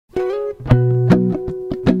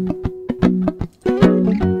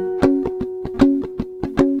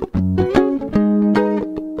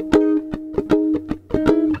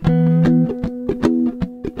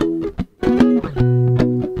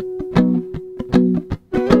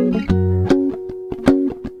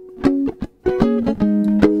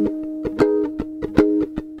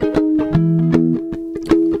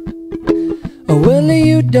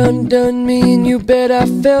done me and you bet I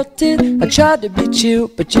felt it. I tried to be chill,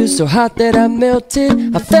 but you're so hot that I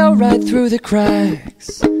melted. I fell right through the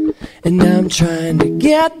cracks, and now I'm trying to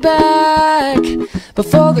get back.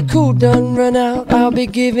 Before the cool done run out, I'll be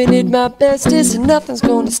giving it my bestest, and nothing's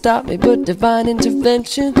gonna stop me but divine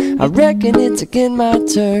intervention. I reckon it's again my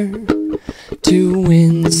turn to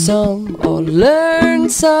win some or learn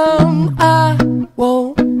some. I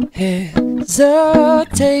won't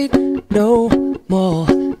hesitate no more,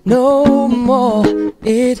 no more.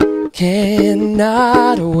 It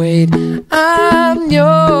cannot wait. I'm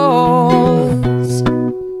yours.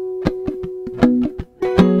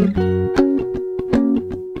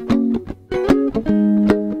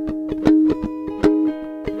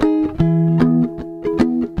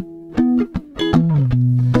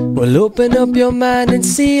 Well, open up your mind and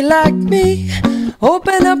see like me.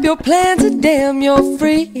 Open up your plans and damn, you're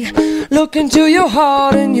free. Look into your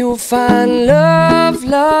heart and you'll find love,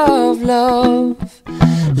 love, love.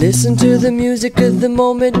 Listen to the music of the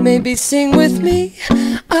moment, maybe sing with me.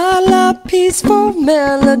 A la peaceful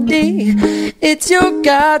melody. It's your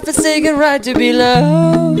God-forsaken right to be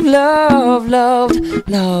loved, loved, loved,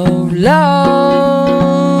 loved,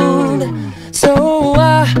 loved. So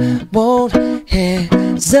I won't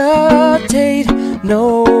hesitate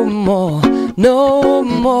no more, no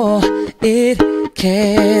more. It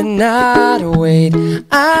cannot wait.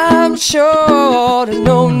 I'm sure there's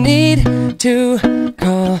no need to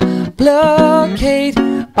complicate.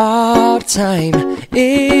 Our time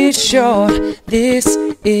is short. This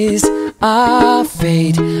is our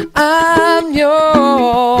fate. I'm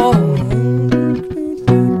yours.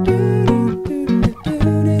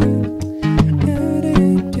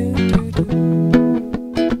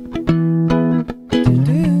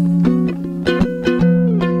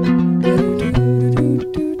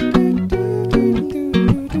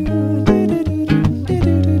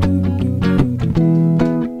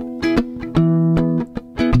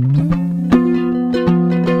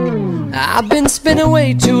 I've been spinning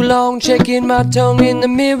way too long, checking my tongue in the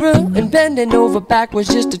mirror and bending over backwards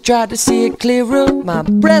just to try to see it clearer. My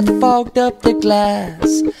breath fogged up the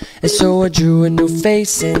glass, and so I drew a new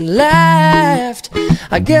face and laughed.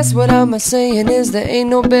 I guess what I'm saying is there ain't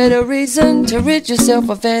no better reason to rid yourself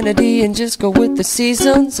of vanity and just go with the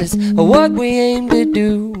seasons. It's what we aim to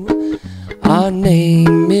do. Our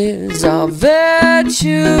name is our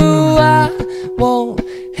virtue. I won't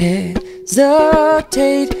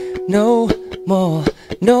hesitate no more,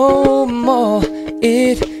 no more.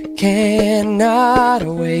 It cannot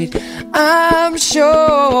wait. I'm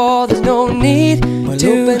sure there's no need to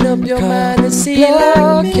open up your mind and see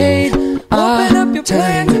like me. Open up your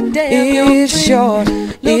plans and damn, it's short.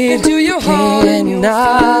 Look into your heart and you'll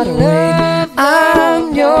find love.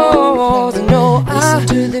 I'm yours. No, listen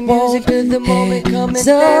to the music of the moment. Come and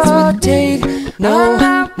dance with me. No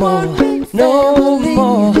more, no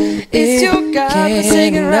more. It's your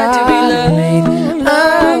God-forsaken right to be loved.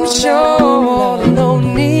 I'm sure there's no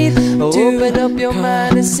need to open up your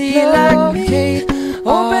mind and see like me.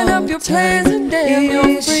 Open up your plans and damn,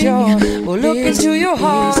 you're free. Well, look into your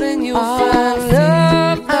heart and you'll find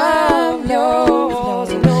love. I'm yours.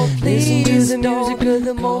 Listen to the music of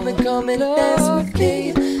the moment. Come and dance with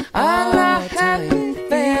me. I'm not happy,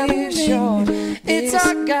 very short. It's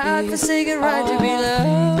our God-forsaken right to be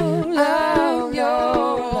loved. I'm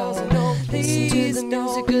yours. Listen to the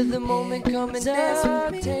music of the moment. Come and dance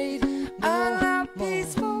with me. I'm not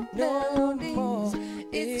peaceful, no.